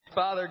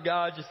Father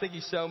God, just thank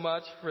you so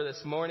much for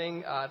this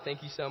morning.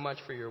 Thank you so much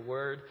for your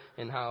word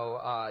and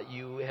how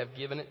you have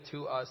given it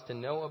to us to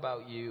know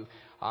about you,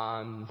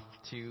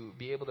 to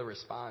be able to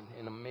respond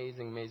in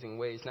amazing, amazing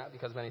ways, not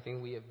because of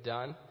anything we have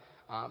done,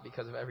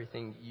 because of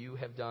everything you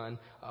have done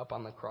up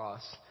on the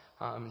cross.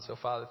 And so,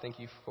 Father, thank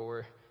you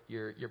for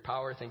your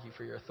power. Thank you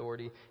for your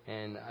authority.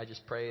 And I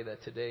just pray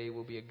that today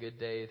will be a good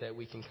day that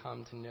we can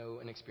come to know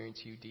and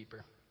experience you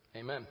deeper.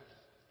 Amen.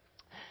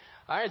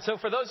 All right, so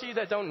for those of you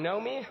that don't know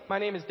me, my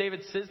name is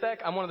David Sizdak.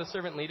 I'm one of the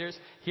servant leaders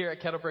here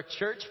at Kettlebrook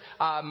Church.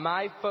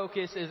 My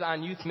focus is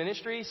on youth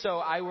ministry, so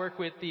I work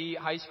with the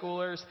high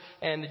schoolers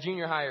and the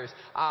junior hires,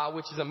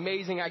 which is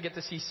amazing. I get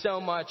to see so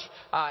much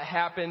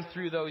happen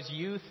through those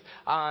youth,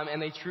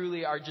 and they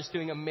truly are just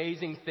doing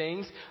amazing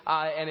things.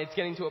 And it's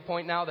getting to a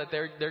point now that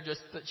they're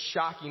just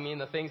shocking me in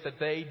the things that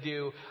they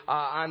do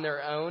on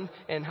their own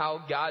and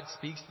how God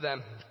speaks to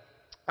them.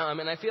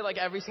 And I feel like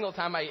every single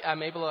time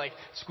I'm able to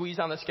squeeze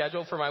on the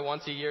schedule for my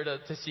once a year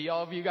to see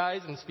all of you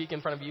guys and speak in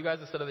front of you guys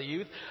instead of the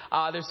youth,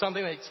 there's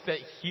something that's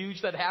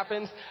huge that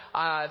happens.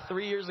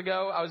 3 years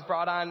ago, I was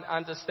brought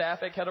onto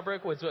staff at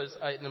Kettlebrook, which was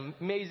an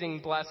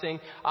amazing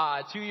blessing.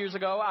 2 years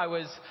ago, I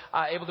was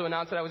able to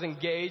announce that I was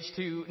engaged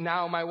to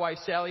now my wife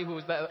Sally,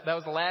 that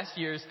was the last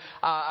year's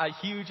a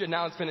huge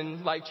announcement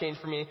and life change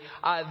for me.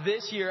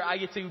 This year, I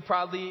get to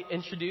proudly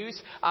introduce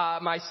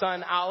my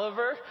son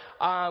Oliver,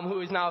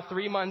 who is now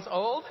 3 months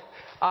old.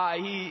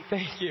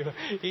 Thank you.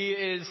 He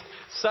is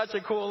such a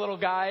cool little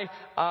guy.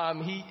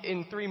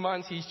 In 3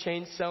 months, he's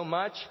changed so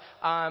much.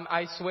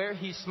 I swear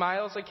he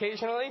smiles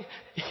occasionally.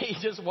 He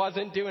just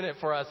wasn't doing it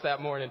for us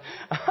that morning.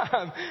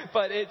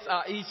 But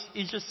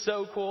he's just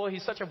so cool.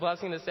 He's such a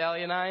blessing to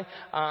Sally and I.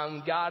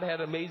 God had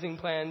amazing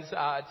plans,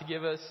 to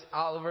give us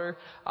Oliver.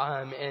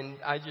 And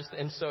I just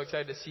am so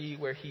excited to see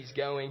where he's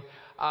going.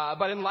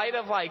 But in light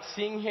of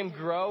seeing him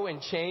grow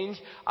and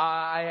change,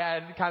 I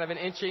had kind of an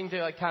itching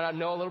to kind of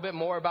know a little bit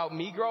more about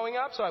me growing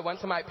up. So I went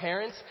to my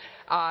parents,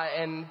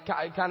 and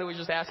I kind of was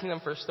just asking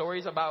them for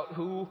stories about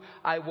who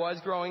I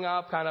was growing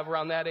up, kind of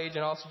around that age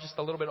and also just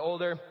a little bit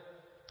older.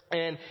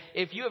 And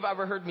if you have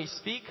ever heard me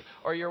speak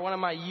or you're one of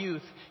my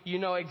youth, you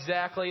know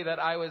exactly that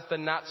I was the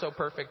not so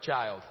perfect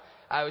child.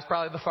 I was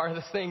probably the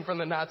farthest thing from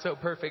the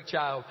not-so-perfect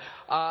child.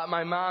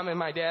 My mom and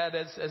my dad,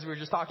 as we were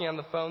just talking on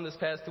the phone this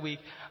past week,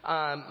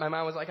 my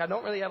mom was like, I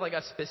don't really have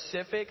a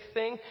specific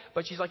thing,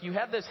 but she's like, you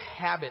had this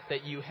habit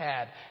that you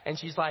had. And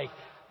she's like,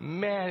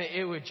 man,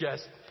 it would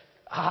just,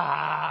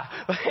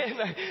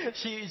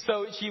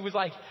 she was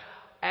like,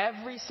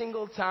 every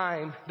single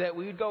time that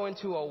we would go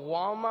into a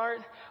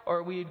Walmart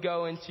or we'd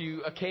go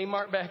into a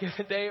Kmart back in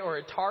the day or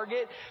a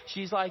Target,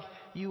 she's like,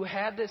 you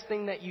had this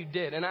thing that you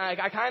did. And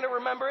I kind of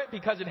remember it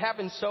because it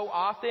happened so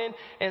often.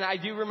 And I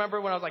do remember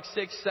when I was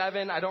 6,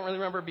 7. I don't really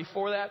remember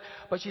before that.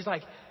 But she's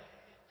like,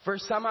 for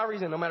some odd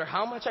reason, no matter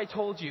how much I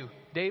told you,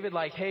 David,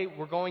 hey,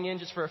 we're going in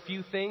just for a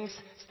few things.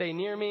 Stay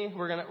near me.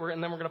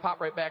 And then we're gonna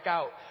pop right back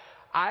out.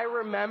 I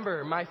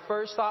remember my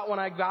first thought when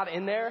I got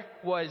in there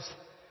was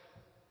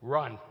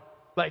run.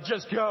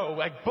 Just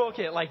go, book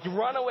it,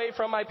 run away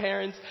from my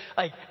parents,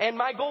 and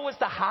my goal was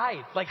to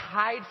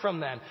hide from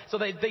them, so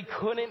they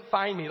couldn't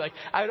find me.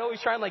 I would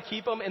always try and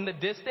keep them in the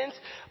distance,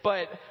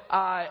 but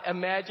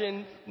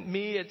imagine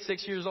me at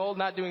 6 years old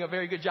not doing a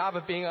very good job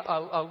of being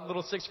a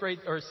little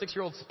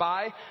 6-year-old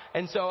spy,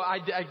 and so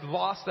I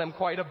lost them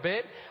quite a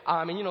bit.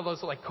 And you know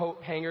those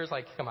coat hangers,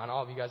 come on,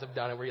 all of you guys have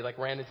done it, where you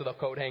ran into the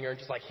coat hanger and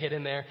just hid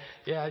in there.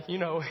 Yeah, you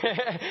know.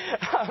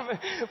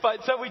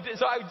 But so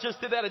I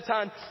just did that a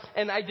ton,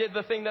 and I did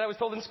the thing that I was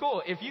told in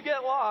school. If you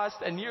get lost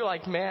and you're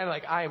man,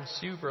 I am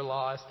super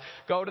lost,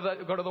 go to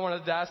the one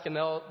at the desk and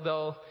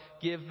they'll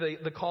give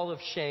the call of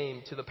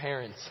shame to the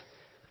parents.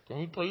 Can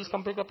you please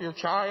come pick up your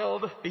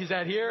child? He's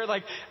at here.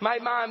 My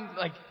mom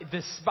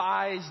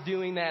despised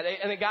doing that.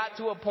 And it got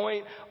to a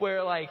point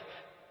where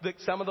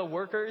some of the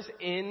workers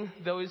in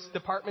those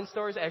department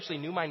stores actually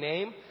knew my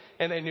name.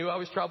 And they knew I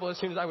was trouble as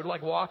soon as I would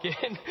walk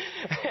in.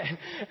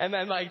 And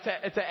then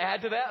to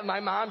add to that, my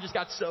mom just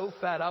got so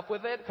fed up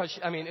with it because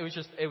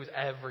it was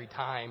every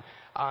time.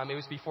 It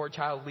was before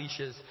child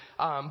leashes.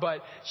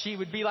 But she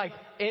would be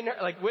in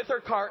her, with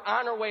her cart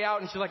on her way out,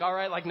 and she's like, all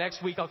right,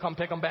 next week I'll come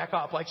pick them back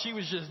up. She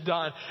was just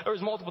done. There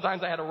was multiple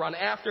times I had to run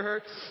after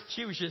her.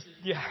 She was just,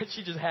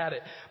 she just had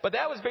it. But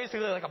that was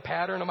basically a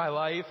pattern of my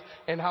life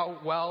and how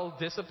well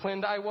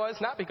disciplined I was.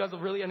 Not because of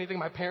really anything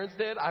my parents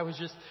did. I was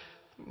just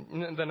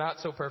the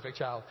not-so-perfect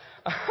child.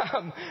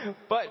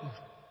 But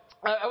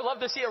I would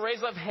love to see a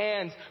raise of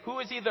hands who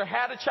has either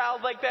had a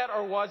child like that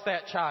or was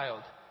that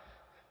child.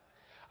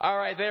 All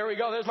right, there we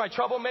go. There's my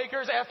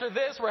troublemakers. After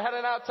this, we're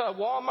heading out to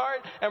Walmart,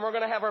 and we're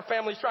going to have our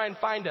families try and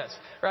find us,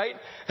 right?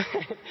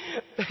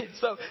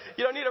 So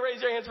you don't need to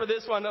raise your hands for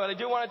this one, but I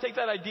do want to take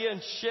that idea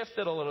and shift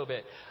it a little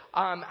bit.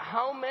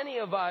 How many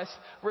of us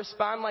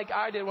respond like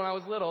I did when I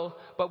was little,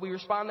 but we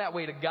respond that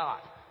way to God?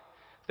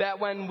 That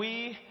when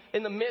we,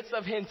 in the midst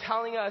of Him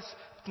telling us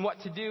what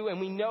to do, and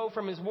we know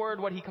from His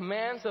Word what He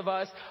commands of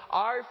us,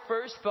 our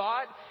first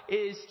thought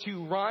is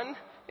to run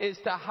is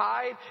to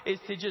hide, is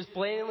to just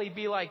blatantly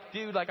be like,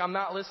 dude, like I'm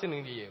not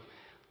listening to you.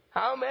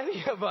 How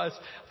many of us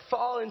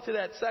fall into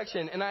that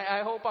section? And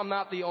I hope I'm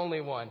not the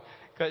only one,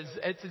 because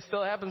it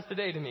still happens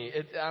today to me.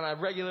 It's on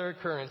a regular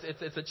occurrence.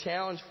 It's a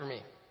challenge for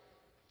me.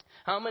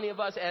 How many of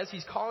us, as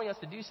he's calling us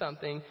to do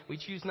something, we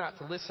choose not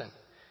to listen?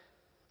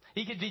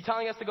 He could be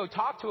telling us to go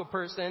talk to a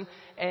person,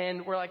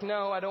 and we're like,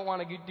 no, I don't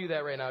want to do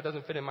that right now. It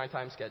doesn't fit in my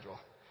time schedule.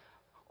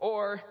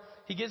 Or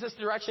he gives us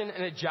direction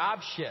in a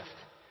job shift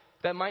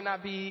that might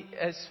not be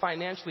as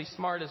financially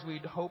smart as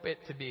we'd hope it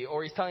to be.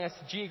 Or he's telling us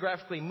to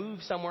geographically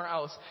move somewhere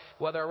else,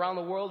 whether around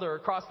the world or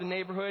across the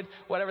neighborhood,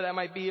 whatever that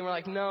might be. And we're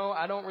like, no,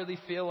 I don't really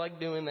feel like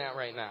doing that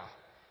right now.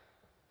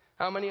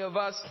 How many of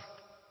us,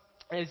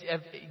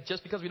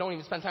 just because we don't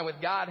even spend time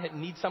with God,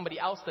 need somebody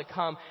else to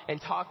come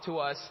and talk to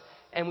us,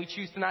 and we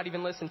choose to not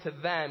even listen to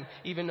them,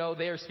 even though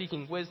they are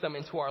speaking wisdom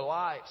into our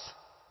lives?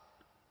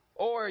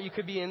 Or you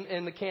could be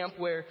in the camp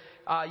where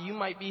you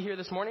might be here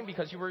this morning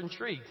because you were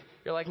intrigued.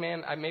 You're like,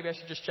 man, maybe I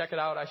should just check it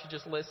out. I should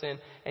just listen.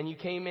 And you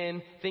came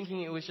in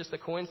thinking it was just a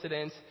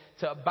coincidence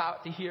to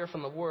about to hear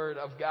from the Word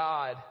of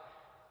God.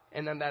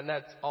 And then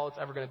that's all it's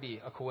ever going to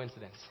be, a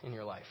coincidence in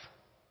your life.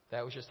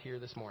 That was just here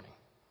this morning.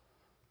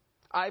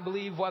 I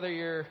believe whether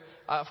you're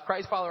a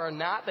Christ follower or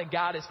not, that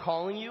God is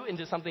calling you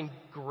into something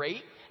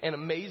great and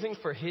amazing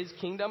for His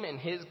kingdom and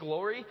His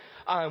glory.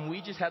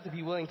 We just have to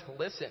be willing to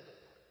listen.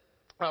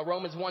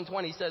 Romans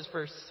 1:20 says,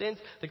 for since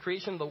the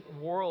creation of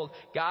the world,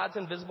 God's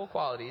invisible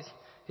qualities,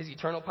 His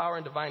eternal power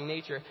and divine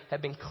nature,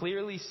 have been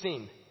clearly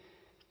seen,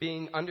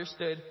 being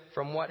understood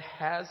from what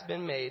has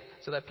been made,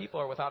 so that people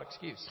are without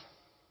excuse.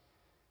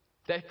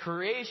 That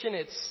creation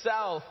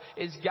itself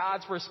is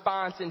God's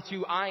response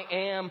into, I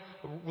am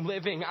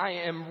living,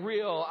 I am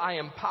real, I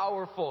am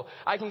powerful.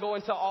 I can go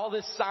into all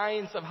this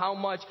science of how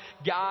much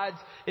God's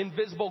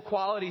invisible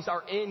qualities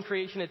are in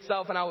creation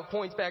itself and how it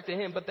points back to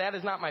Him, but that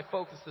is not my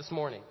focus this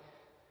morning.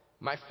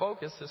 My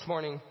focus this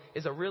morning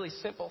is a really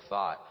simple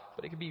thought,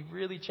 but it can be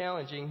really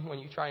challenging when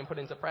you try and put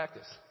it into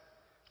practice.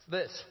 It's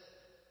this: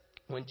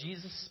 when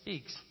Jesus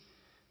speaks,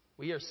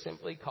 we are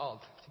simply called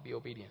to be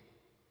obedient.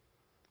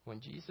 When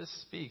Jesus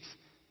speaks,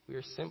 we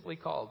are simply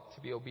called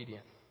to be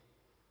obedient.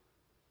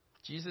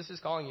 Jesus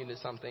is calling you to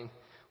something.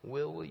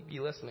 Will we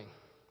be listening?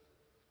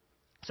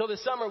 So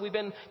this summer, we've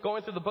been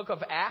going through the book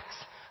of Acts.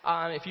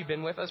 If you've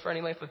been with us for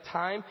any length of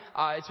time,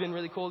 it's been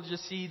really cool to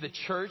just see the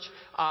church,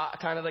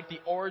 kind of like the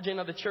origin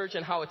of the church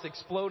and how it's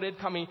exploded,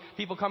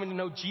 people coming to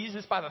know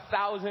Jesus by the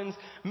thousands.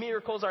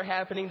 Miracles are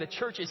happening. The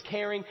church is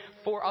caring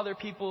for other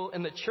people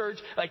in the church.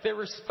 Like, they're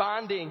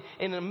responding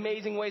in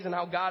amazing ways and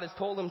how God has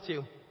told them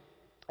to.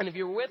 And if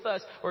you're with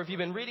us, or if you've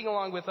been reading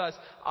along with us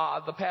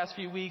the past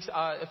few weeks,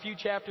 a few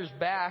chapters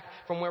back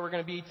from where we're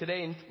going to be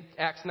today in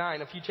Acts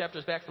 9, a few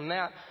chapters back from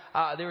that,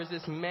 there was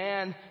this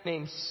man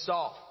named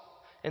Saul.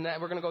 And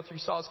that we're going to go through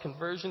Saul's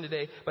conversion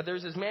today. But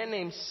there's this man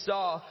named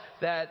Saul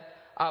that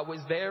was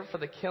there for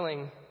the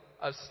killing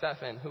of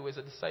Stephen, who was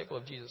a disciple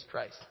of Jesus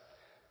Christ.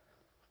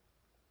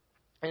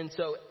 And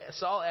so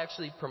Saul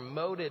actually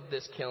promoted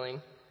this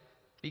killing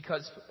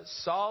because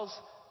Saul's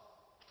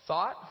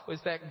thought was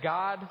that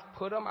God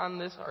put him on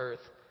this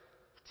earth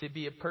to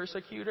be a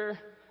persecutor,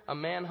 a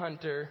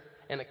manhunter,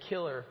 and a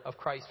killer of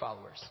Christ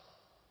followers.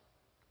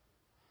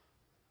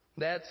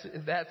 That's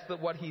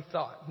what he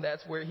thought.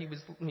 That's where he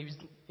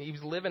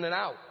was living it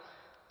out.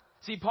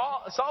 See,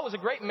 Saul was a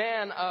great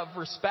man of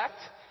respect.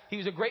 He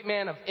was a great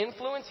man of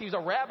influence. He was a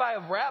rabbi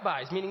of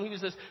rabbis, meaning he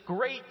was this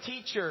great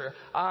teacher,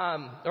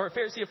 or a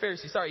Pharisee of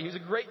Pharisees. Sorry, he was a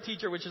great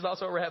teacher, which is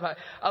also a rabbi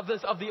of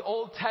the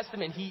Old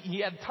Testament. He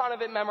had a ton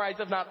of it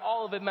memorized, if not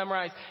all of it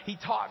memorized. He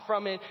taught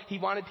from it. He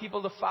wanted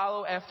people to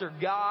follow after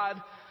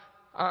God.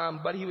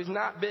 But he was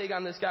not big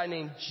on this guy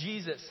named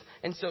Jesus.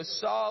 And so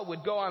Saul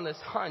would go on this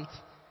hunt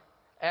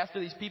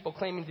after these people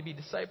claiming to be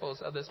disciples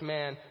of this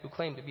man who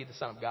claimed to be the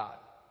Son of God.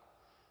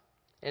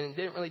 And it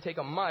didn't really take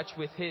him much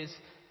with his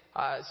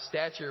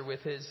stature,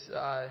 with his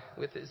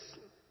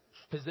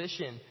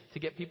position, to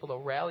get people to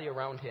rally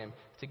around him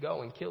to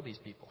go and kill these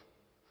people.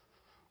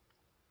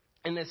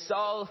 And as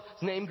Saul's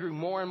name grew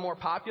more and more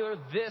popular,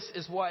 this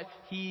is what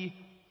he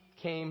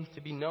came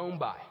to be known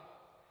by.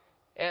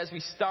 As we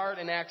start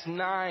in Acts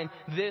 9,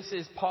 this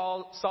is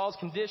Saul's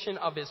condition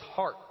of his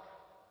heart: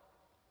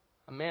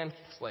 a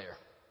manslayer.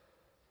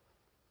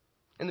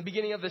 In the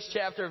beginning of this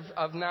chapter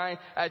of 9,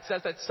 it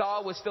says that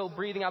Saul was still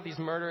breathing out these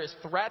murderous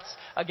threats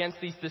against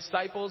these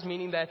disciples,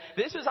 meaning that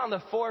this is on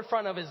the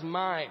forefront of his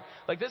mind.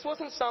 Like, this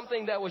wasn't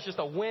something that was just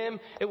a whim.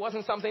 It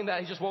wasn't something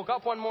that he just woke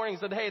up one morning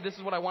and said, hey, this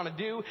is what I want to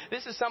do.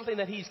 This is something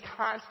that he's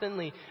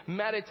constantly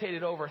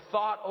meditated over,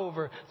 thought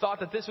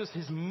that this was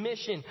his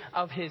mission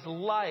of his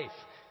life,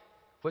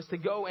 was to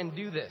go and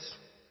do this.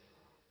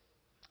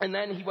 And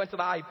then he went to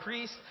the high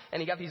priest, and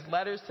he got these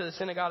letters to the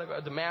synagogue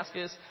of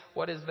Damascus.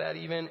 What is that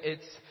even?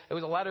 It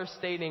was a letter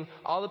stating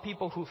all the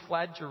people who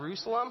fled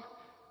Jerusalem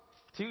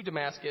to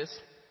Damascus,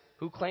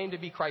 who claimed to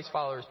be Christ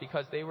followers,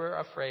 because they were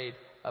afraid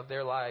of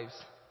their lives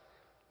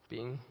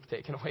being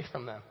taken away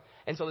from them.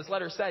 And so this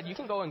letter said, you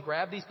can go and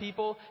grab these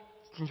people,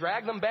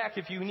 drag them back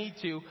if you need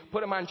to,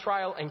 put them on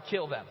trial, and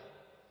kill them.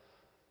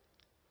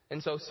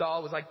 And so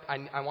Saul was like,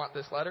 I want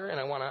this letter, and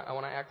I want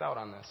to act out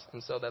on this.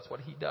 And so that's what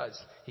he does.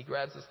 He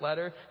grabs this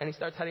letter, and he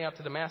starts heading out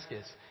to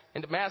Damascus.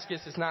 And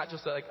Damascus is not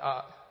just like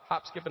a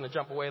hop, skip, and a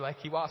jump away like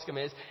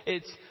Kewaskum is.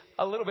 It's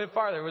a little bit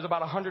farther. It was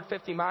about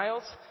 150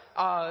 miles,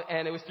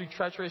 and it was through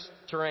treacherous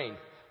terrain.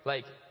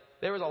 Like,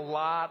 there was a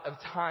lot of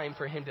time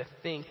for him to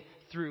think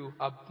through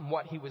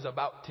what he was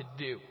about to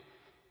do.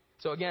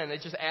 So again,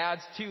 it just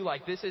adds to,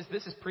 like, this is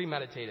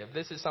premeditative.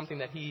 This is something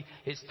that he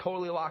is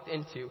totally locked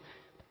into.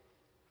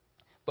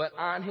 But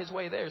on his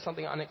way there,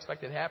 something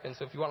unexpected happened.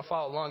 So if you want to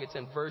follow along, it's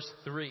in verse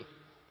 3.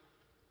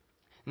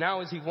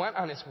 Now as he went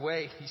on his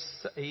way,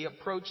 he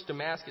approached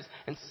Damascus,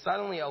 and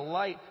suddenly a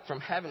light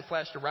from heaven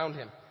flashed around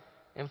him.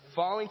 And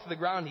falling to the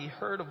ground, he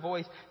heard a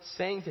voice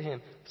saying to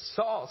him,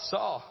 Saul,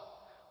 Saul,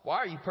 why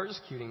are you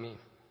persecuting me?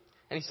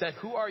 And he said,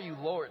 Who are you,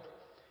 Lord?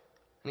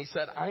 And he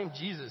said, I am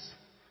Jesus,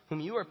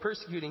 whom you are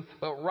persecuting,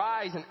 but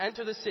rise and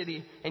enter the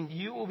city, and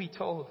you will be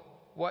told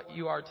what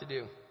you are to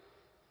do.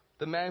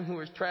 The men who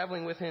were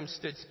traveling with him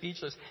stood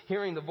speechless,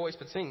 hearing the voice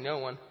but seeing no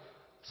one.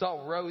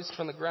 Saul rose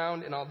from the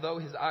ground, and although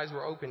his eyes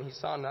were open, he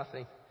saw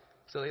nothing.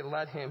 So they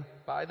led him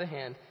by the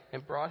hand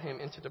and brought him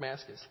into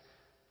Damascus.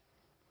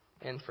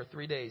 And for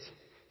 3 days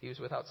he was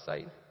without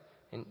sight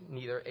and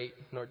neither ate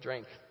nor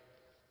drank.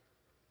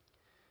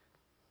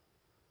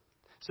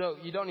 So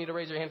you don't need to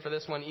raise your hand for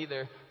this one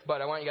either,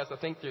 but I want you guys to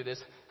think through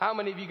this. How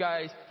many of you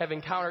guys have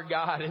encountered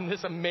God in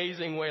this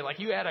amazing way? Like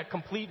you had a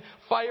complete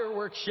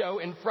fireworks show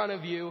in front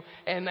of you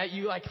and that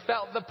you like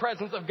felt the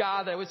presence of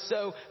God that was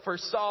so, for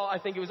Saul, I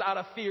think it was out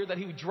of fear that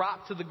he would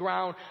drop to the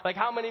ground. Like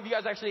how many of you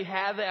guys actually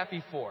had that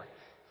before?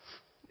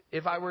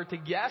 If I were to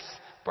guess,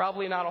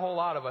 probably not a whole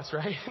lot of us,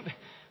 right?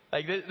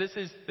 Like this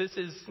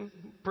is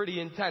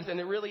pretty intense, and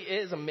it really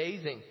is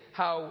amazing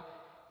how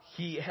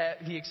he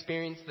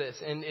experienced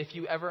this. And if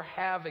you ever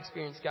have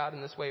experienced God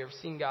in this way or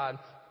seen God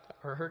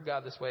or heard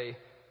God this way,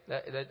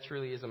 that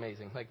truly is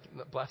amazing. Like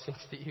blessings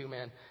to you,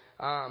 man.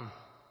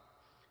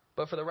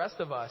 But for the rest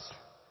of us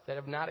that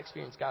have not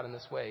experienced God in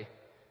this way,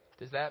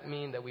 does that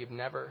mean that we've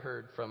never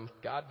heard from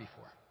God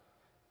before?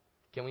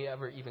 Can we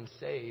ever even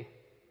say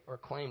or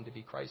claim to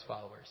be Christ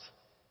followers?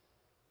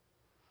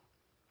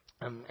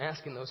 I'm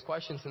asking those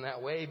questions in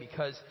that way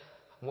because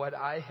what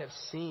I have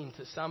seen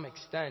to some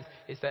extent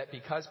is that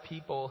because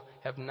people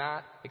have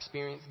not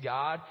experienced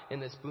God in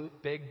this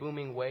big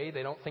booming way,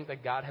 they don't think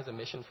that God has a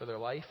mission for their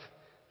life.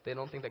 They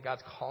don't think that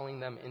God's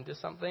calling them into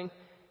something.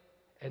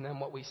 And then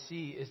what we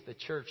see is the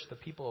church, the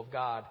people of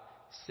God,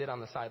 sit on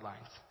the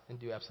sidelines and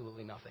do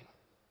absolutely nothing.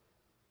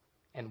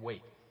 And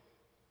wait.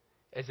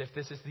 As if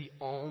this is the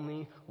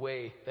only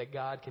way that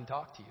God can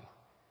talk to you.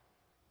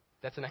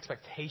 That's an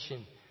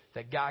expectation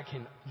that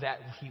that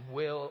He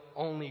will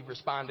only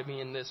respond to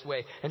me in this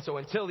way. And so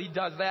until He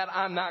does that,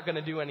 I'm not going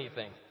to do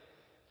anything.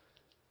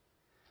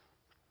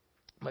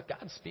 But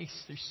God speaks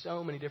through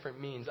so many different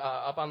means.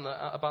 Up on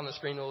the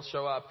screen it will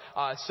show up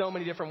so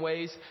many different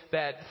ways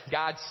that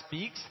God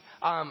speaks.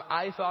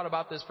 I thought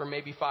about this for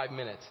maybe 5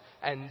 minutes.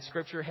 And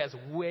Scripture has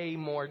way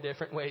more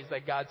different ways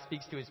that God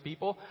speaks to His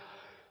people.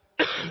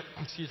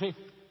 Excuse me.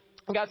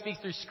 God speaks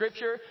through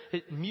Scripture,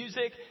 His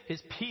music,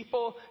 His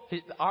people,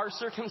 our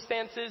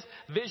circumstances,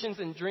 visions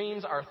and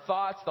dreams, our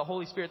thoughts, the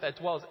Holy Spirit that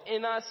dwells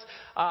in us,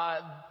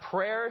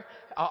 prayer,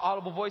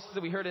 audible voices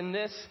that we heard in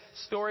this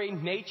story,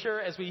 nature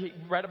as we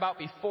read about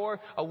before,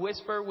 a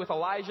whisper with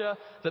Elijah,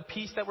 the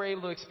peace that we're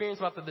able to experience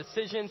about the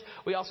decisions.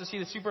 We also see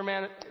the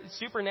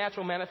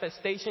supernatural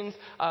manifestations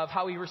of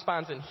how He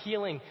responds in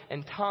healing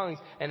and tongues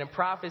and in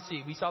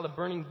prophecy. We saw the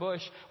burning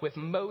bush with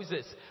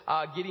Moses,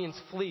 Gideon's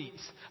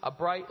fleece, a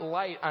bright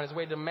light on his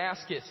way to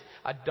Damascus,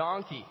 a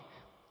donkey.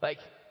 Like,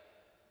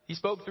 He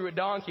spoke through a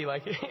donkey,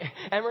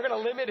 and we're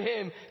going to limit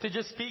Him to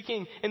just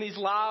speaking in these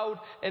loud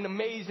and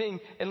amazing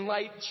and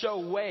light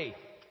show way.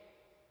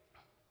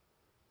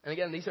 And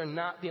again, these are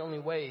not the only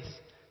ways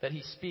that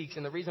He speaks.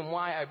 And the reason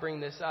why I bring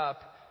this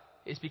up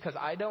is because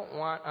I don't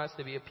want us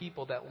to be a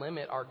people that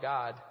limit our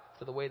God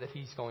to the way that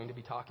He's going to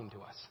be talking to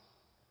us.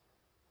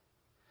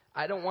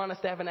 I don't want us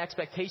to have an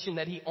expectation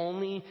that He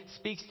only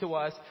speaks to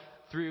us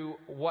through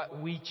what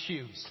we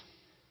choose.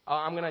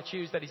 I'm going to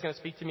choose that He's going to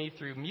speak to me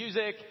through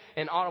music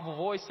and audible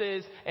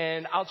voices,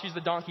 and I'll choose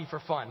the donkey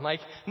for fun.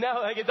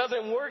 No, it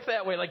doesn't work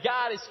that way.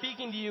 God is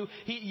speaking to you.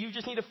 You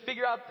just need to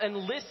figure out and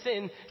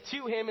listen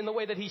to Him in the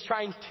way that He's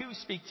trying to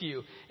speak to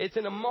you. It's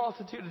in a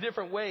multitude of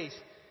different ways.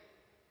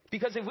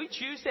 Because if we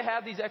choose to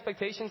have these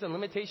expectations and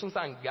limitations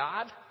on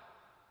God,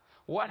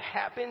 what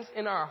happens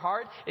in our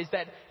heart is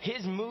that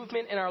His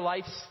movement in our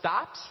life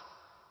stops,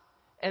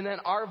 and then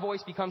our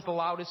voice becomes the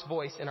loudest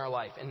voice in our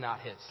life and not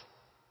His.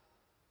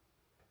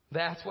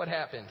 That's what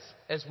happens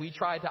as we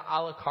try to a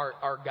la carte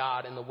our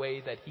God in the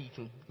way that He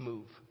can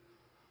move.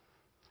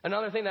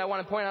 Another thing that I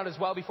want to point out as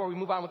well before we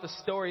move on with the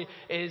story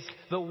is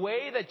the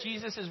way that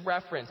Jesus is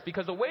referenced.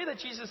 Because the way that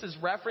Jesus is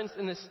referenced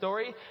in this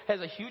story has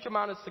a huge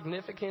amount of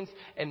significance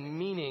and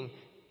meaning,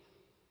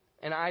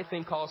 and I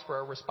think calls for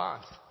a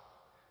response.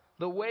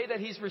 The way that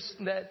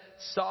that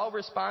Saul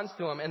responds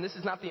to Him, and this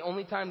is not the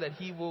only time that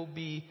he will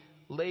be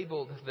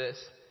labeled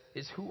this,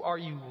 is, "Who are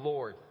you,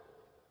 Lord?"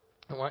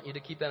 I want you to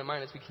keep that in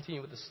mind as we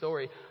continue with the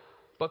story.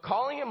 But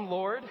calling him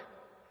Lord,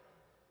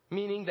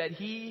 meaning that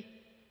he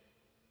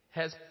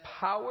has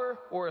power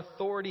or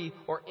authority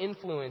or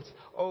influence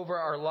over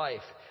our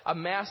life. A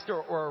master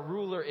or a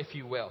ruler, if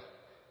you will.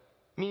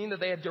 Meaning that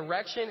they have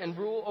direction and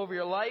rule over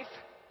your life.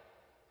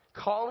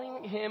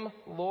 Calling him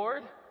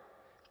Lord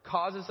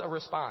causes a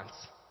response.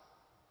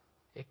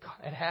 It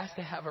has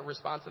to have a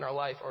response in our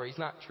life or he's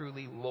not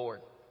truly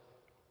Lord.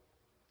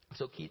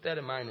 So keep that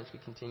in mind as we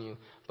continue.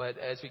 But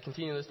as we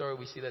continue the story,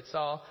 we see that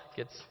Saul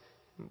gets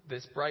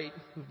this bright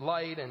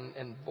light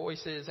and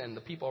voices, and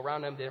the people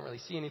around him didn't really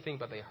see anything,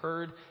 but they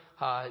heard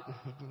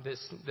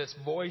this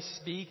voice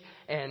speak,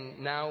 and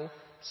now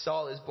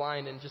Saul is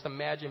blind. And just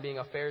imagine being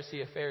a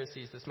Pharisee of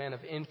Pharisees. This man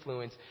of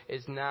influence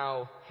is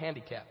now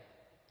handicapped,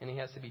 and he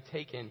has to be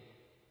taken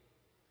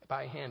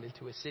by hand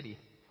into a city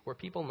where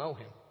people know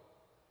him.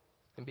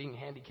 And being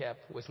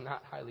handicapped was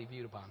not highly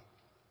viewed upon.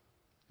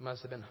 It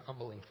must have been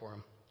humbling for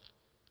him.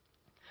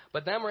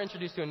 But then we're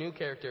introduced to a new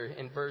character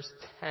in verse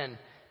 10,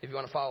 if you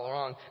want to follow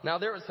along. Now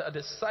there was a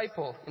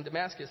disciple in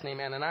Damascus named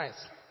Ananias.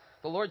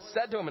 The Lord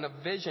said to him in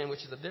a vision,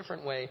 which is a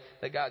different way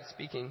that God's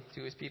speaking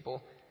to his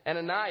people,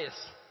 Ananias.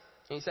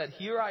 And he said,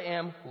 "Here I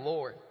am,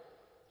 Lord."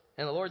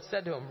 And the Lord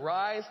said to him,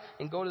 "Rise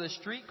and go to the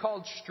street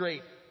called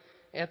Straight.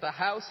 At the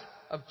house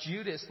of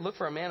Judas, look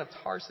for a man of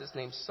Tarsus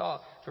named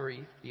Saul, for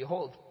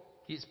behold,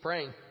 he is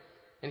praying.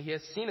 And he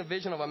has seen a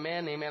vision of a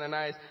man named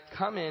Ananias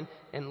come in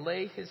and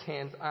lay his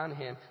hands on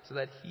him so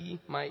that he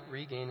might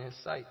regain his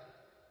sight."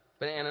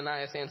 But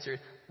Ananias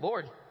answered,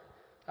 "Lord,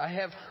 I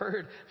have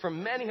heard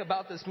from many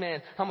about this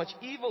man, how much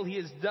evil he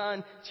has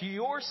done to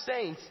your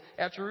saints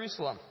at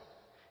Jerusalem.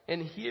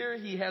 And here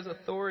he has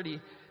authority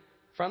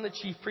from the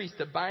chief priest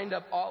to bind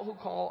up all who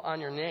call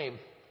on your name."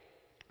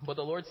 But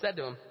the Lord said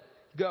to him,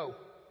 "Go,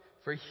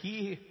 for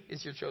he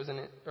is a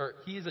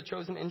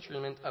chosen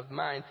instrument of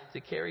mine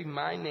to carry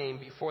my name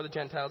before the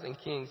Gentiles and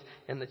kings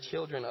and the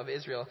children of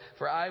Israel.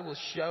 For I will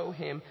show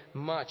him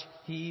much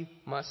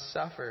he must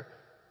suffer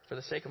for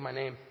the sake of my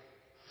name."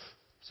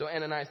 So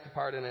Ananias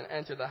departed and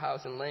entered the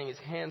house, and laying his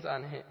hands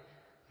on him,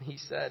 he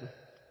said,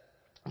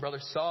 "Brother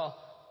Saul,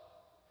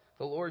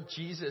 the Lord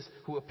Jesus,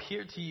 who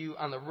appeared to you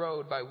on the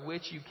road by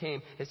which you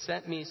came, has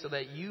sent me so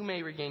that you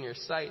may regain your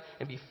sight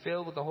and be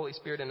filled with the Holy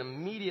Spirit." And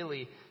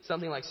immediately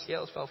something like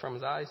scales fell from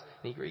his eyes,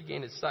 and he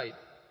regained his sight.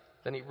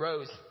 Then he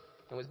rose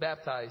and was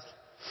baptized.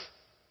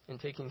 And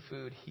taking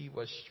food, he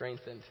was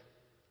strengthened.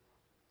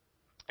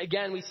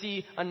 Again, we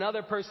see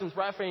another person's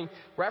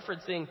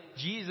referencing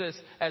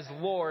Jesus as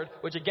Lord,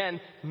 which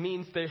again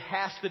means there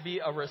has to be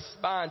a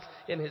response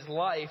in his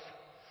life.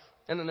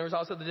 And then there's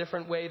also the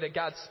different way that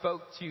God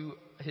spoke to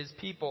his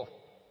people,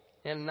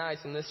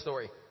 Ananias in this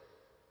story.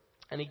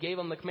 And he gave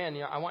him the command,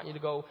 I want you to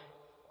go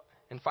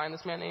and find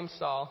this man named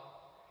Saul,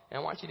 and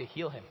I want you to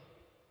heal him.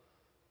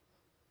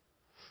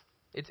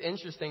 It's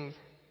interesting,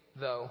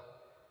 though,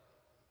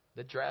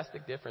 the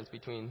drastic difference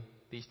between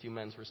these two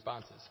men's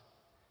responses.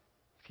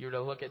 If you were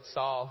to look at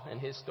Saul and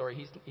his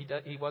story,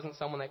 he wasn't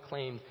someone that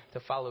claimed to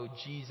follow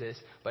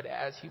Jesus, but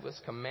as he was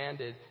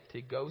commanded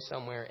to go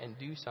somewhere and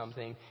do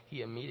something,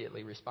 he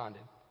immediately responded.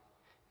 And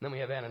then we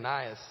have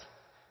Ananias,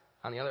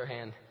 on the other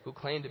hand, who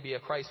claimed to be a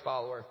Christ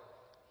follower,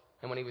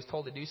 and when he was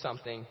told to do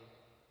something,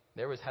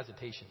 there was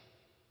hesitation.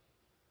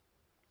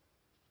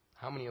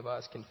 How many of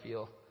us can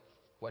feel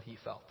what he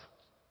felt?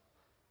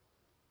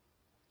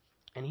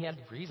 And he had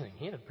reasoning.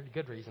 He had pretty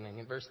good reasoning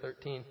in verse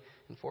 13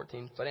 and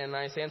 14. But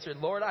Ananias answered,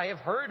 "Lord, I have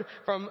heard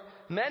from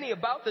many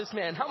about this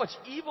man, how much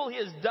evil he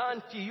has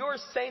done to your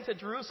saints at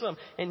Jerusalem.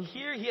 And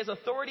here he has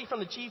authority from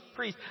the chief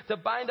priest to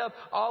bind up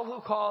all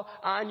who call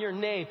on your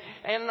name."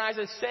 Ananias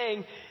is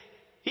saying,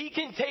 he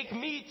can take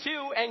me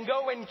too and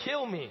go and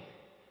kill me.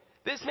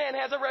 This man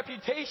has a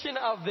reputation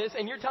of this,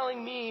 and you're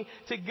telling me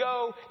to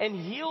go and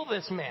heal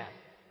this man.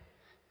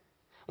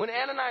 When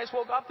Ananias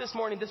woke up this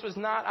morning, this was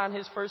not on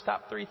his first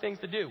top 3 things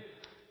to do.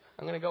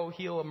 I'm going to go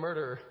heal a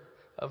murderer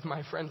of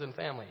my friends and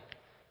family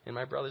and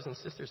my brothers and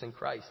sisters in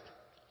Christ.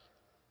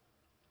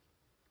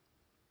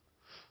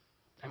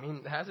 I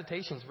mean, the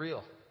hesitation's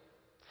real.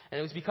 And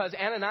it was because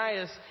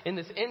Ananias, in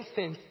this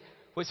instance,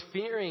 was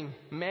fearing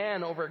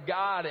man over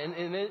God. And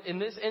in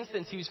this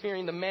instance, he was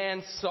fearing the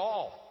man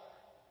Saul.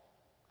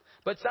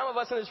 But some of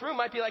us in this room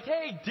might be like,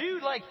 "Hey,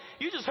 dude,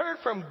 you just heard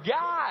from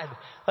God.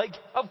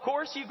 Of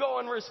course you go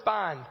and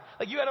respond.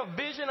 You had a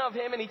vision of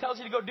him and he tells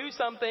you to go do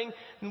something.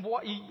 And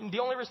the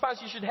only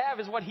response you should have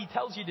is what he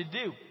tells you to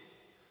do."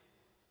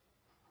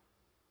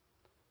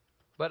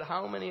 But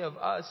how many of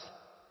us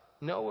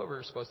know what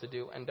we're supposed to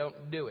do and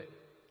don't do it?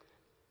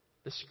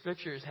 The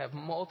scriptures have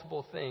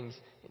multiple things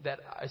that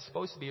are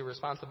supposed to be a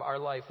response of our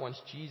life once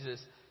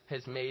Jesus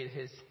has made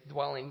his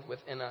dwelling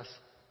within us.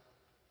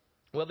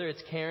 Whether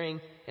it's caring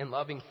and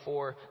loving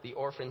for the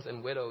orphans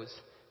and widows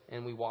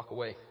and we walk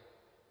away.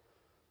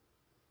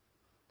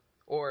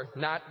 Or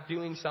not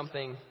doing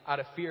something out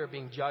of fear of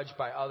being judged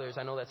by others.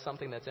 I know that's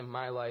something that's in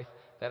my life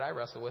that I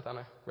wrestle with on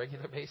a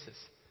regular basis.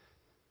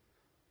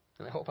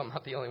 And I hope I'm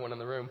not the only one in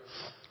the room.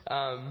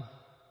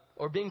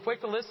 Or being quick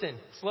to listen,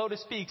 slow to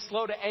speak,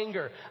 slow to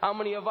anger. How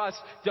many of us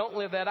don't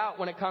live that out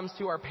when it comes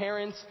to our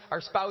parents,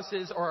 our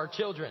spouses, or our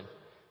children?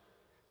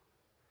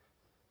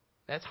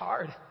 That's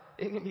hard.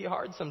 It can be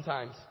hard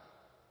sometimes.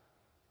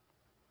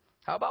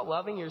 How about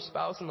loving your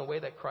spouse in the way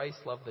that Christ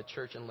loved the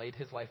church and laid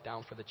his life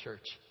down for the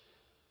church?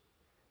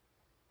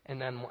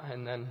 And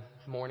then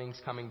mornings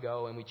come and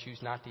go and we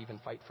choose not to even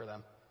fight for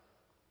them.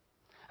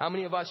 How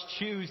many of us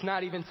choose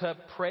not even to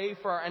pray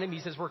for our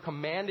enemies as we're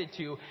commanded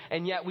to,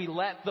 and yet we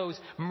let those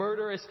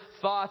murderous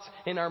thoughts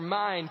in our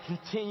mind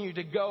continue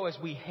to go as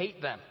we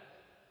hate them?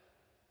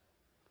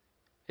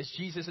 As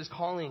Jesus is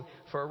calling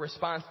for a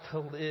response to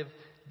live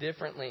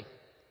differently.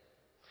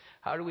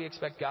 How do we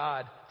expect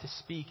God to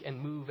speak and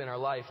move in our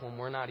life when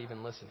we're not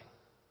even listening?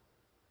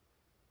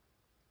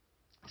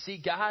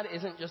 See, God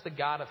isn't just a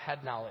God of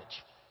head knowledge.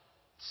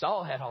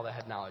 Saul had all the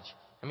head knowledge.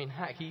 I mean,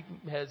 heck, he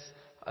has,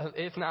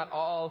 if not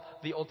all,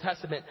 the Old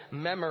Testament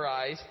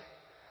memorized.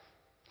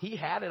 He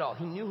had it all.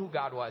 He knew who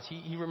God was.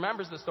 He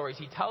remembers the stories.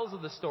 He tells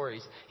of the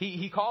stories.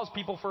 He calls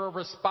people for a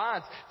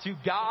response to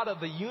God of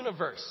the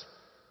universe.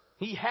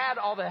 He had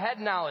all the head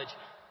knowledge.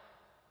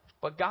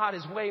 But God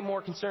is way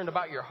more concerned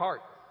about your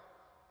heart.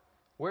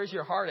 Where's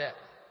your heart at?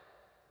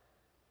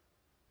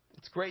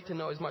 It's great to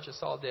know as much as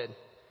Saul did,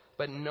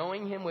 but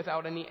knowing him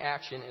without any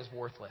action is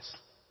worthless.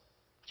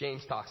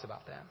 James talks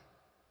about that.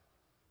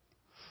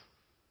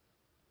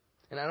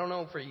 And I don't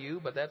know for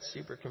you, but that's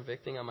super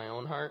convicting on my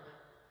own heart,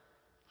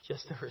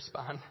 just to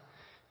respond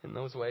in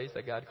those ways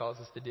that God calls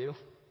us to do.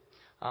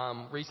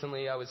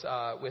 Recently I was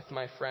with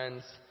my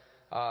friends,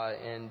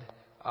 and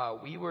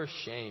we were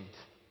shamed.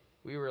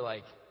 We were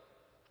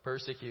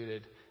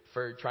persecuted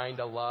for trying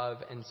to love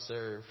and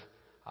serve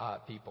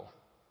people.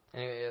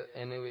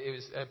 And it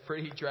was a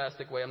pretty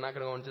drastic way. I'm not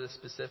going to go into the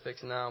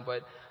specifics now,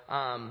 but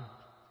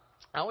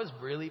I was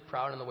really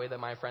proud in the way that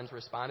my friends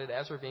responded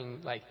as we're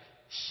being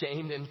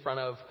shamed in front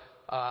of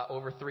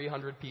over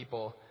 300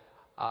 people.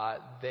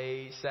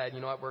 They said, you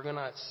know what, we're going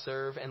to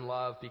serve and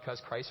love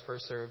because Christ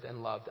first served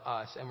and loved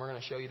us. And we're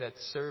going to show you that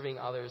serving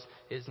others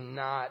is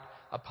not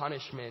a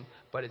punishment,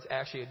 but it's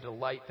actually a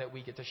delight that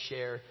we get to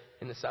share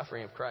in the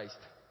suffering of Christ.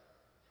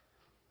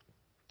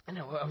 And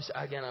I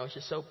was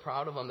just so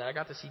proud of them that I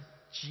got to see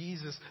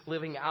Jesus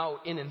living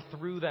out in and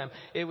through them.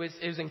 It was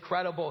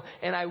incredible.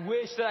 And I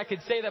wish that I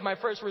could say that my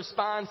first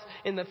response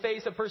in the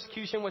face of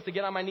persecution was to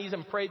get on my knees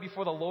and pray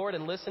before the Lord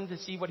and listen to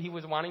see what he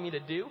was wanting me to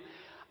do.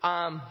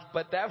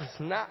 But that was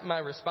not my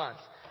response.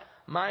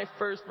 My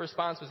first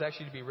response was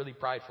actually to be really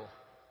prideful.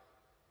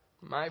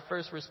 My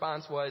first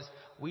response was,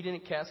 we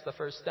didn't cast the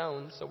first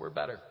stone, so we're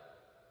better.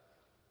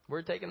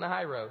 We're taking the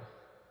high road.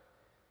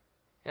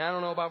 And I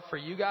don't know about for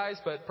you guys,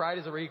 but pride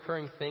is a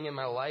recurring thing in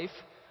my life.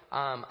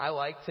 I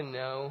like to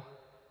know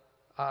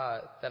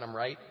that I'm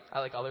right. I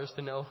like others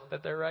to know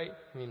that they're right.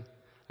 I mean,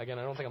 again,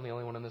 I don't think I'm the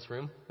only one in this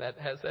room that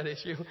has that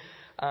issue.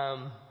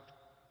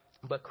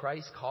 But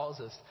Christ calls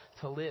us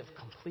to live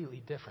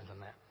completely different than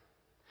that.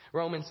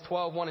 Romans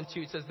 12:1-2,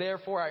 it says,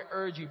 therefore I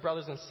urge you,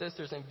 brothers and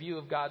sisters, in view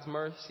of God's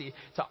mercy,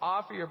 to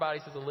offer your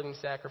bodies as a living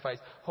sacrifice,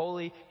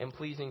 holy and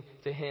pleasing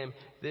to him.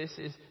 This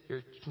is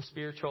your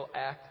spiritual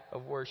act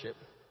of worship.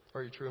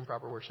 Or your true and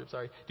proper worship,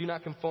 Do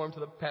not conform to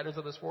the patterns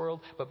of this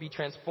world, but be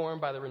transformed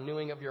by the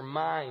renewing of your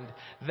mind.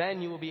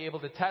 Then you will be able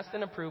to test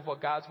and approve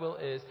what God's will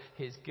is,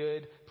 his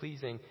good,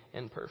 pleasing,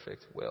 and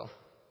perfect will.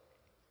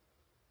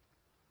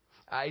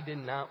 I did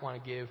not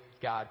want to give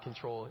God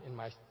control in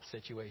my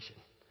situation.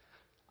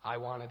 I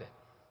wanted it.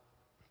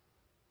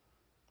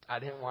 I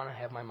didn't want to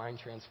have my mind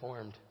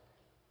transformed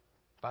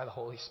by the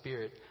Holy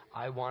Spirit.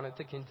 I wanted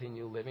to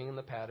continue living in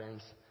the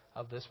patterns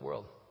of this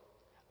world,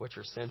 which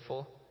are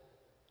sinful,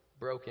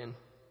 broken,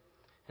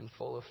 and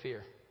full of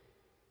fear.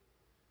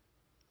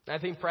 I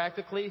think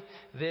practically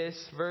this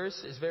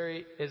verse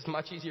is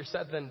much easier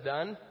said than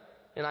done,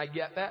 and I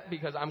get that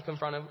because I'm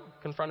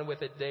confronted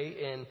with it day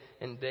in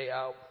and day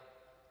out.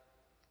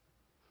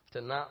 To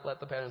not let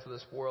the patterns of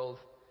this world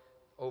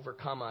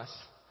overcome us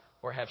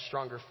or have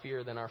stronger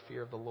fear than our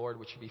fear of the Lord,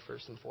 which should be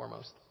first and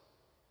foremost.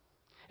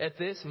 At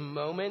this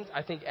moment,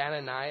 I think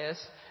Ananias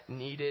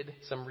needed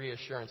some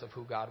reassurance of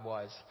who God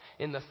was.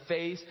 In the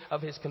face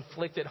of his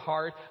conflicted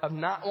heart, of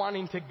not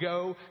wanting to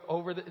go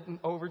over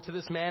to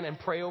this man and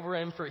pray over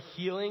him for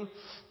healing,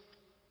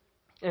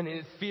 and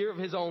in fear of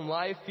his own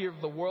life, fear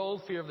of the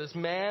world, fear of this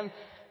man,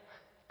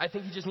 I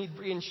think he just needs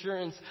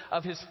reassurance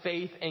of his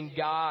faith in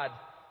God.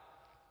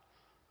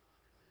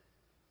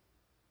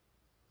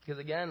 Because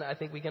again, I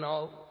think we can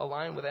all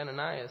align with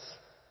Ananias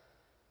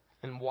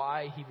and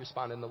why he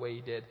responded in the way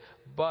he did.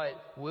 But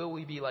will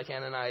we be like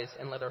Ananias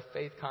and let our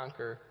faith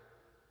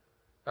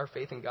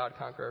in God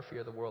conquer our fear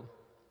of the world?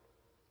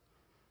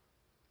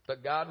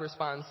 But God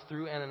responds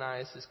through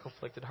Ananias'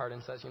 conflicted heart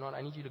and says, you know what,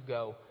 I need you to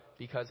go.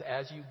 Because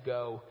as you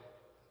go,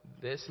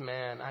 this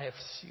man, I have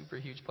super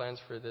huge plans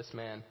for this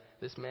man.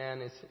 This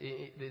man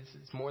is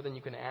more than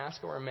you can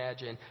ask or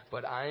imagine.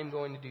 But I am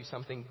going to do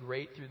something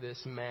great through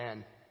this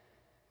man.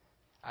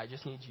 I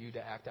just need you to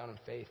act out in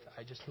faith.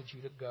 I just need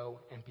you to go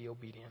and be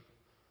obedient.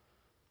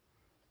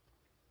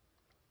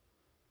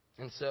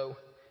 And so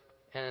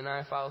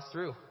Ananias follows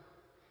through.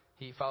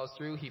 He follows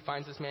through. He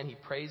finds this man. He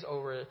prays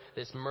over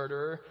this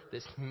murderer,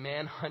 this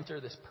manhunter,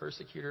 this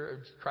persecutor of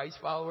Christ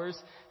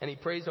followers. And he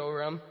prays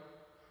over him.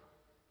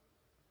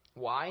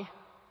 Why?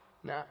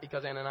 Not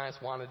because Ananias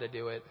wanted to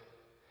do it,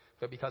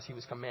 but because he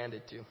was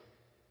commanded to.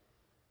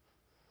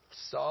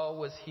 Saul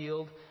was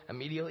healed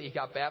immediately. He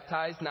got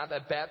baptized. Not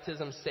that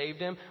baptism saved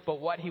him, but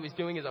what he was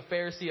doing as a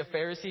Pharisee of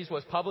Pharisees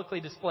was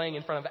publicly displaying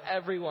in front of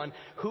everyone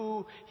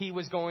who he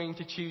was going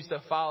to choose to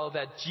follow.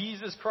 That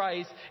Jesus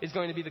Christ is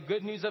going to be the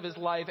good news of his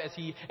life as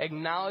he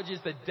acknowledges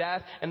the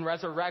death and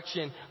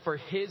resurrection for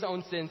his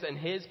own sins and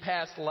his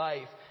past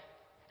life.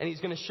 And he's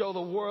going to show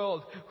the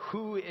world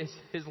who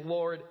his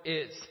Lord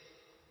is.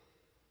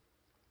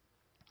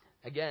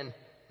 Again,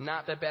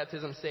 not that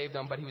baptism saved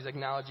him, but he was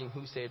acknowledging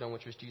who saved him,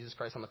 which was Jesus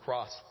Christ on the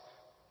cross.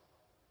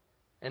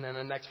 And then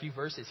in the next few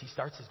verses, he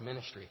starts his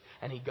ministry.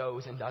 And he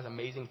goes and does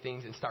amazing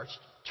things and starts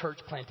church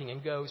planting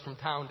and goes from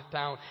town to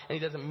town. And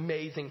he does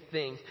amazing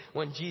things.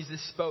 When Jesus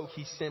spoke,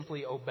 he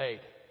simply obeyed.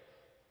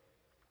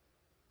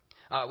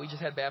 We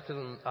just had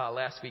baptism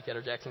last week at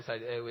our Jackson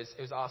site. It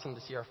was awesome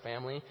to see our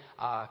family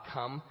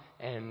come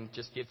and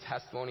just give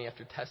testimony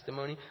after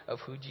testimony of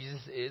who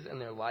Jesus is in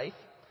their life.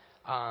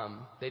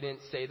 They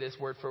didn't say this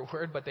word for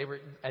word, but they were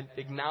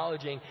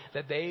acknowledging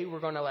that they were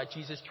going to let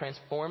Jesus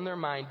transform their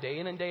mind day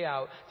in and day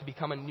out to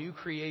become a new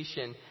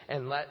creation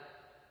and let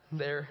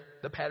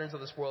the patterns of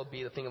this world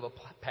be the thing of the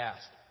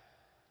past.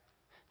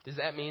 Does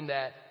that mean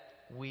that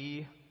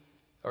they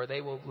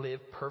will live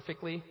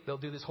perfectly? They'll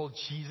do this whole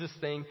Jesus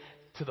thing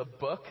to the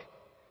book?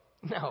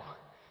 No.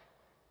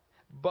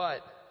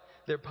 But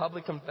their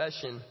public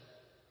confession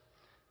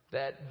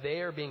that they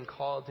are being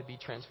called to be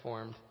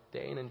transformed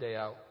day in and day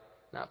out.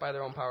 Not by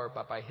their own power,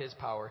 but by his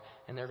power.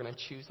 And they're going to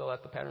choose to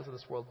let the patterns of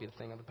this world be the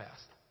thing of the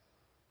past.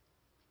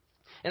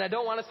 And I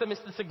don't want us to miss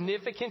the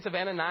significance of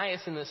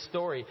Ananias in this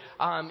story.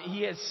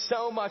 He has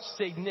so much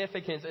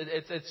significance.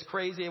 It's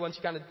crazy once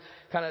you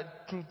kind of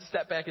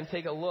step back and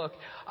take a look.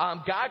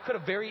 God could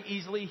have very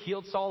easily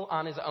healed Saul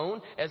on his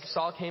own as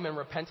Saul came and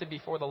repented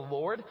before the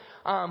Lord.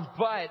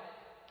 But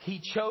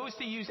he chose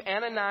to use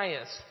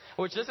Ananias,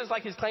 which this is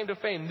like his claim to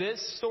fame.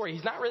 This story,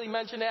 he's not really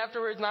mentioned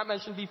afterwards, not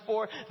mentioned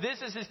before.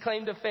 This is his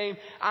claim to fame.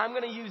 I'm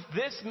going to use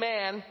this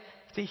man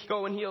to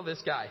go and heal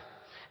this guy.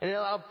 And it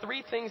allowed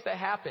three things to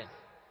happen.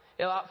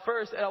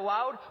 First, it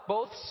allowed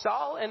both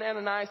Saul and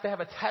Ananias to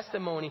have a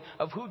testimony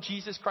of who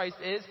Jesus Christ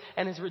is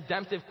and his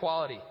redemptive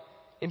quality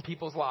in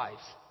people's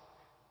lives.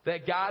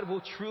 That God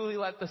will truly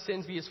let the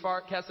sins be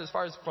cast as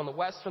far as from the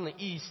west, from the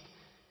east,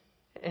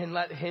 and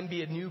let him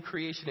be a new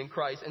creation in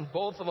Christ. And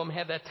both of them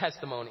had that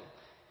testimony.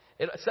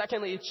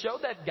 Secondly, it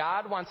showed that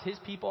God wants his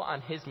people on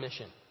his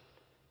mission.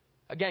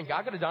 Again,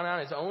 God could have done it on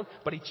his own,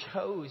 but he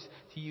chose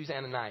to use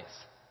Ananias.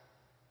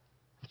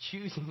 I'm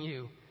choosing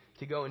you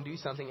to go and do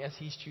something as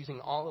he's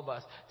choosing all of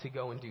us to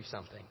go and do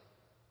something.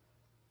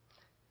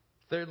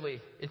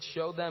 Thirdly, it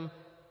showed them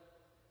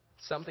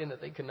something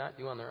that they could not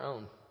do on their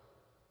own.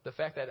 The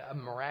fact that a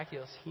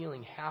miraculous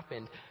healing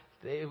happened,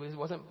 it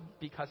wasn't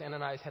because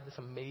Ananias had this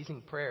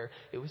amazing prayer.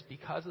 It was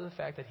because of the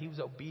fact that he was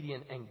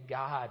obedient and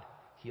God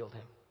healed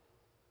him.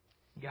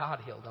 God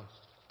healed him.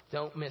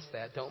 Don't miss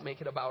that. Don't make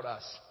it about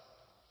us.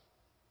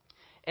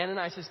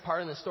 Ananias'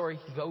 part in the story,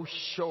 though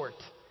short,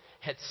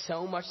 had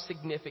so much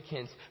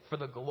significance for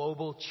the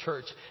global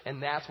church,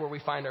 and that's where we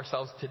find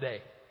ourselves today.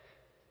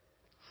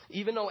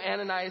 Even though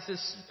Ananias,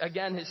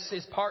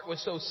 his part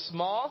was so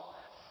small,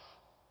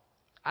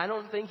 I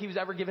don't think he was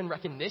ever given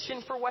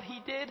recognition for what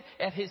he did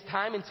at his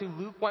time until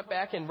Luke went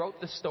back and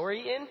wrote the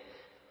story in.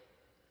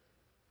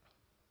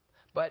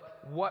 But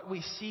what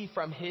we see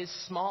from his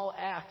small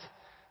act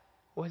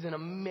was an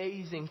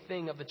amazing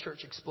thing of the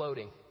church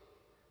exploding.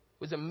 It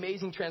was an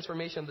amazing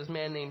transformation of this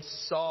man named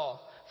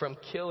Saul from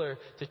killer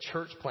to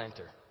church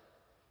planter.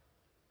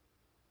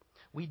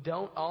 We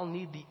don't all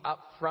need the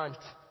upfront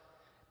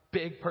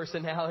big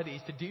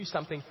personalities to do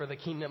something for the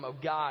kingdom of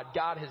God.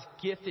 God has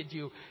gifted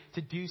you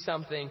to do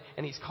something,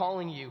 and he's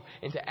calling you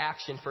into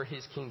action for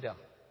his kingdom.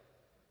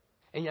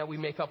 And yet we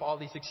make up all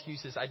these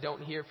excuses. I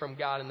don't hear from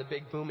God in the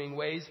big booming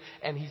ways,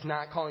 and he's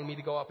not calling me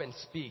to go up and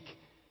speak.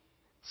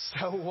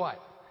 So what?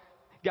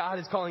 God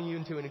is calling you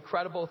into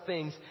incredible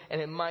things,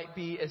 and it might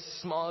be as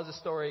small as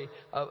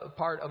a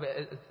part of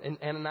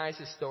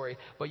Ananias' story,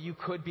 but you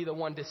could be the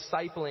one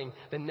discipling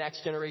the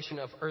next generation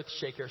of earth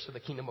shakers for the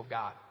kingdom of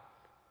God.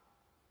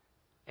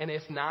 And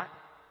if not,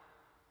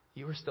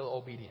 you are still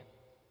obedient.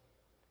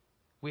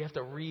 We have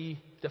to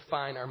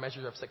redefine our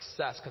measure of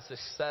success, because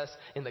success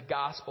in the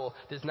gospel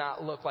does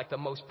not look like the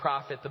most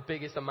profit, the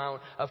biggest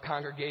amount of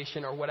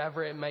congregation, or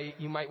whatever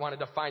you might want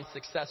to define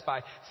success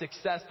by.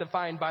 Success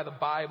defined by the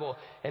Bible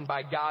and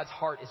by God's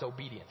heart is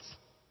obedience.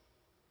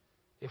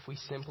 If we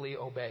simply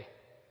obey.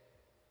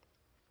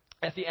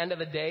 At the end of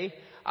the day,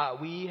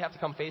 we have to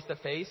come face to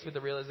face with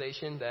the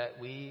realization that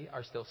we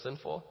are still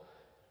sinful,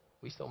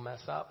 we still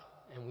mess up,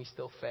 and we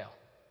still fail.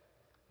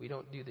 We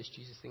don't do this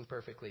Jesus thing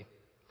perfectly.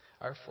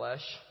 Our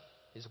flesh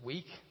is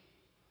weak,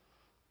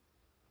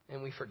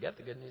 and we forget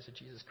the good news of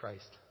Jesus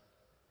Christ.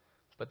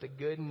 But the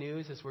good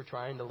news as we're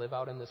trying to live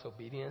out in this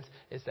obedience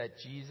is that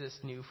Jesus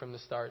knew from the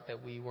start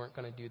that we weren't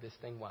going to do this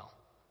thing well.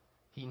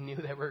 He knew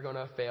that we were going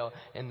to fail,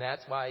 and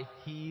that's why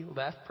he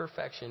left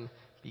perfection,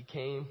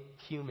 became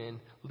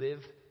human,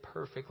 lived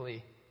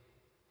perfectly,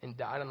 and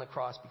died on the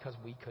cross because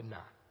we could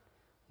not.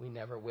 We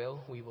never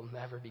will. We will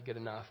never be good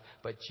enough.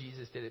 But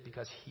Jesus did it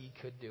because he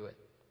could do it.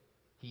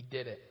 He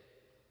did it.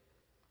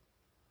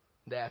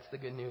 That's the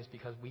good news,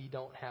 because we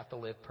don't have to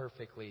live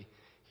perfectly.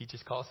 He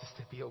just calls us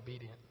to be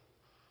obedient.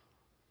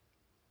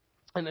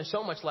 And there's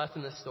so much left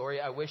in this story.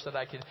 I wish that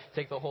I could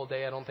take the whole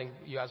day. I don't think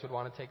you guys would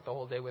want to take the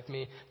whole day with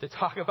me to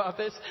talk about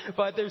this.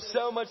 But there's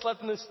so much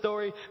left in this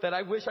story that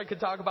I wish I could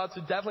talk about.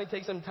 So definitely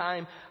take some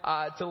time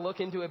to look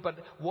into it. But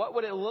what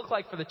would it look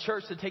like for the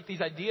church to take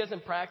these ideas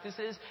and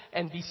practices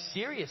and be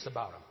serious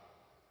about them?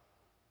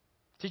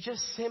 To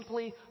just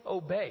simply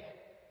obey.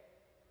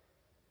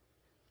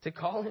 To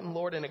call him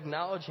Lord and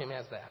acknowledge him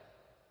as that.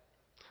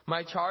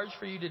 My charge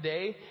for you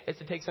today is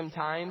to take some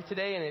time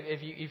today, and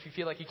if you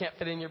feel like you can't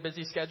fit in your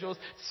busy schedules,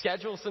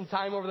 schedule some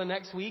time over the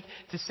next week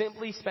to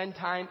simply spend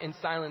time in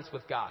silence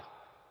with God.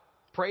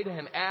 Pray to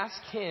him.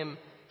 Ask him,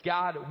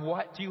 God,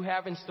 what do you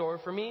have in store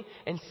for me?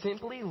 And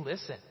simply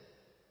listen.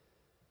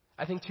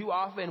 I think too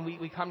often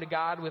we come to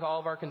God with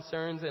all of our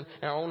concerns in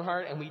our own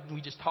heart, and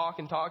we just talk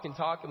and talk and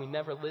talk, and we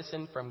never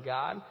listen from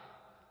God.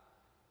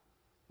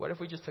 What if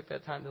we just took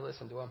that time to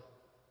listen to him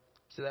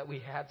so that we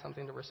had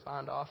something to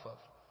respond off of?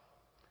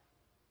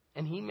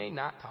 And he may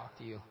not talk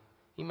to you.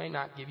 He may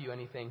not give you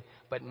anything,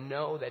 but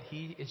know that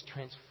he is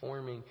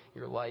transforming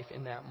your life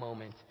in that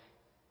moment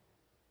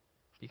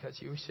because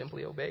you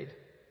simply obeyed.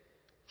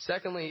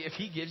 Secondly, if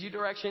he gives you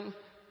direction,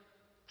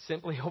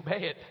 simply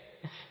obey it.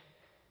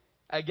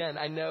 Again,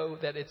 I know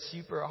that it's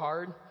super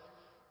hard,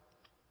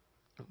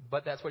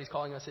 but that's what he's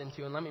calling us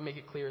into. And let me make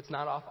it clear, it's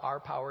not off our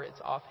power, it's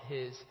off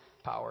his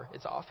power.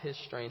 It's off his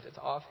strength. It's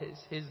off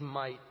his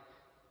might.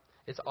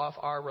 It's off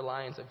our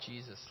reliance of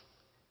Jesus.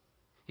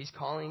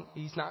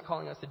 He's not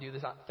calling us to do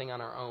this thing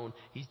on our own.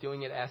 He's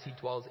doing it as he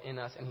dwells in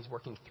us, and he's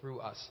working through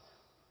us.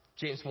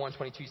 James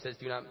 1:22 says,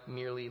 do not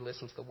merely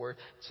listen to the word,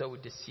 so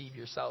deceive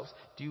yourselves.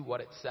 Do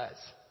what it says.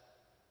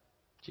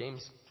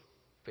 James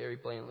very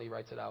blatantly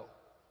writes it out.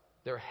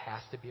 There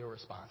has to be a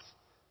response.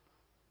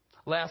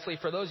 Lastly,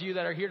 for those of you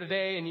that are here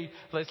today and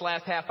for this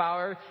last half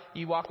hour,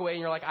 you walk away and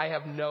you're like, I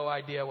have no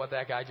idea what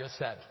that guy just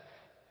said.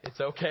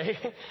 It's okay.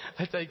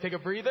 Take a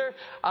breather.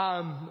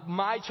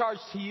 My charge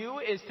to you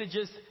is to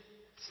just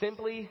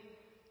simply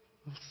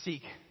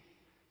seek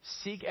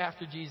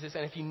after Jesus.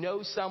 And if you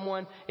know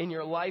someone in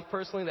your life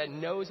personally that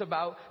knows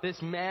about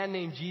this man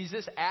named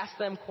Jesus, ask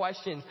them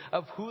questions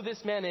of who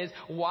this man is.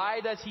 Why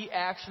does he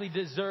actually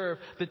deserve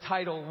the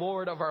title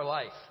Lord of our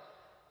life?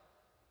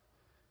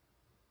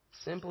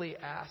 Simply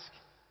ask.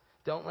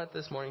 Don't let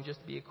this morning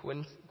just be a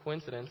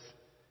coincidence.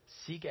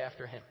 Seek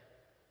after him.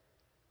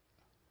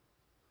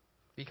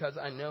 Because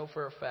I know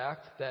for a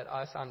fact that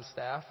us on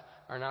staff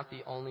are not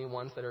the only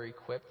ones that are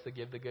equipped to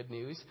give the good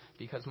news,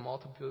 because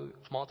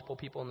multiple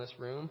people in this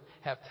room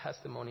have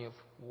testimony of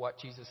what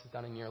Jesus has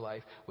done in your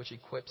life, which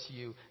equips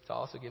you to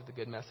also give the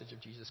good message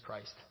of Jesus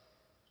Christ.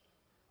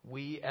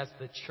 We as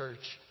the church,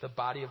 the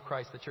body of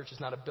Christ, the church is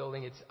not a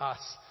building, it's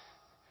us.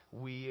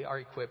 We are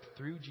equipped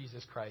through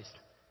Jesus Christ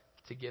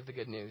to give the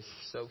good news.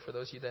 So for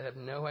those of you that have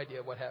no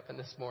idea what happened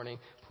this morning,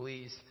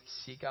 please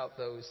seek out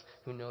those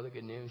who know the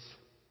good news.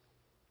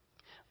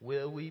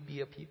 Will we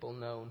be a people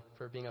known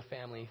for being a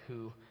family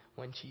who,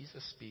 when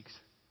Jesus speaks,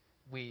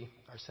 we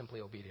are simply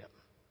obedient?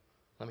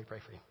 Let me pray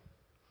for you.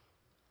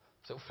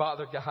 So,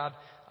 Father God,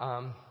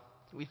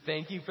 we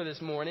thank you for this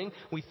morning.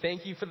 We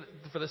thank you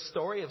for the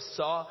story of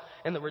Saul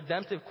and the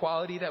redemptive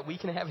quality that we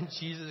can have in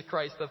Jesus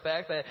Christ. The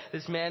fact that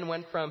this man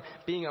went from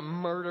being a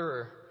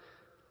murderer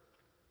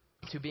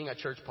to being a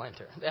church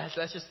planter. That's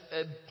just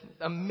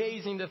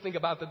amazing to think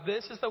about, that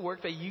this is the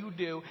work that you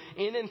do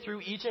in and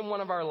through each and one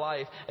of our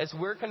life as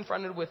we're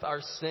confronted with our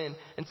sin.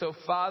 And so,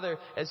 Father,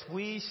 as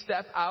we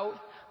step out,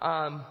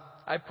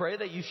 I pray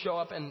that you show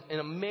up in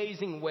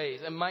amazing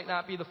ways. It might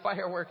not be the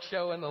fireworks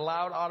show and the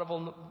loud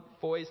audible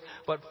voice,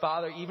 but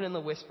Father, even in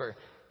the whisper,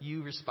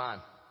 you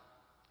respond.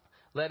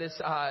 Let us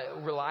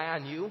rely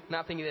on you,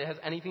 not thinking that it has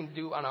anything to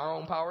do on our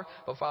own power,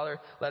 but Father,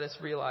 let us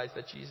realize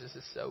that Jesus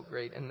is so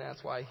great, and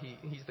that's why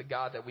he's the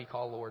God that we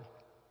call Lord.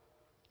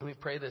 And we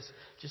pray this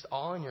just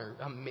all in your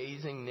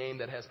amazing name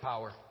that has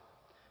power.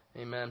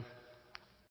 Amen.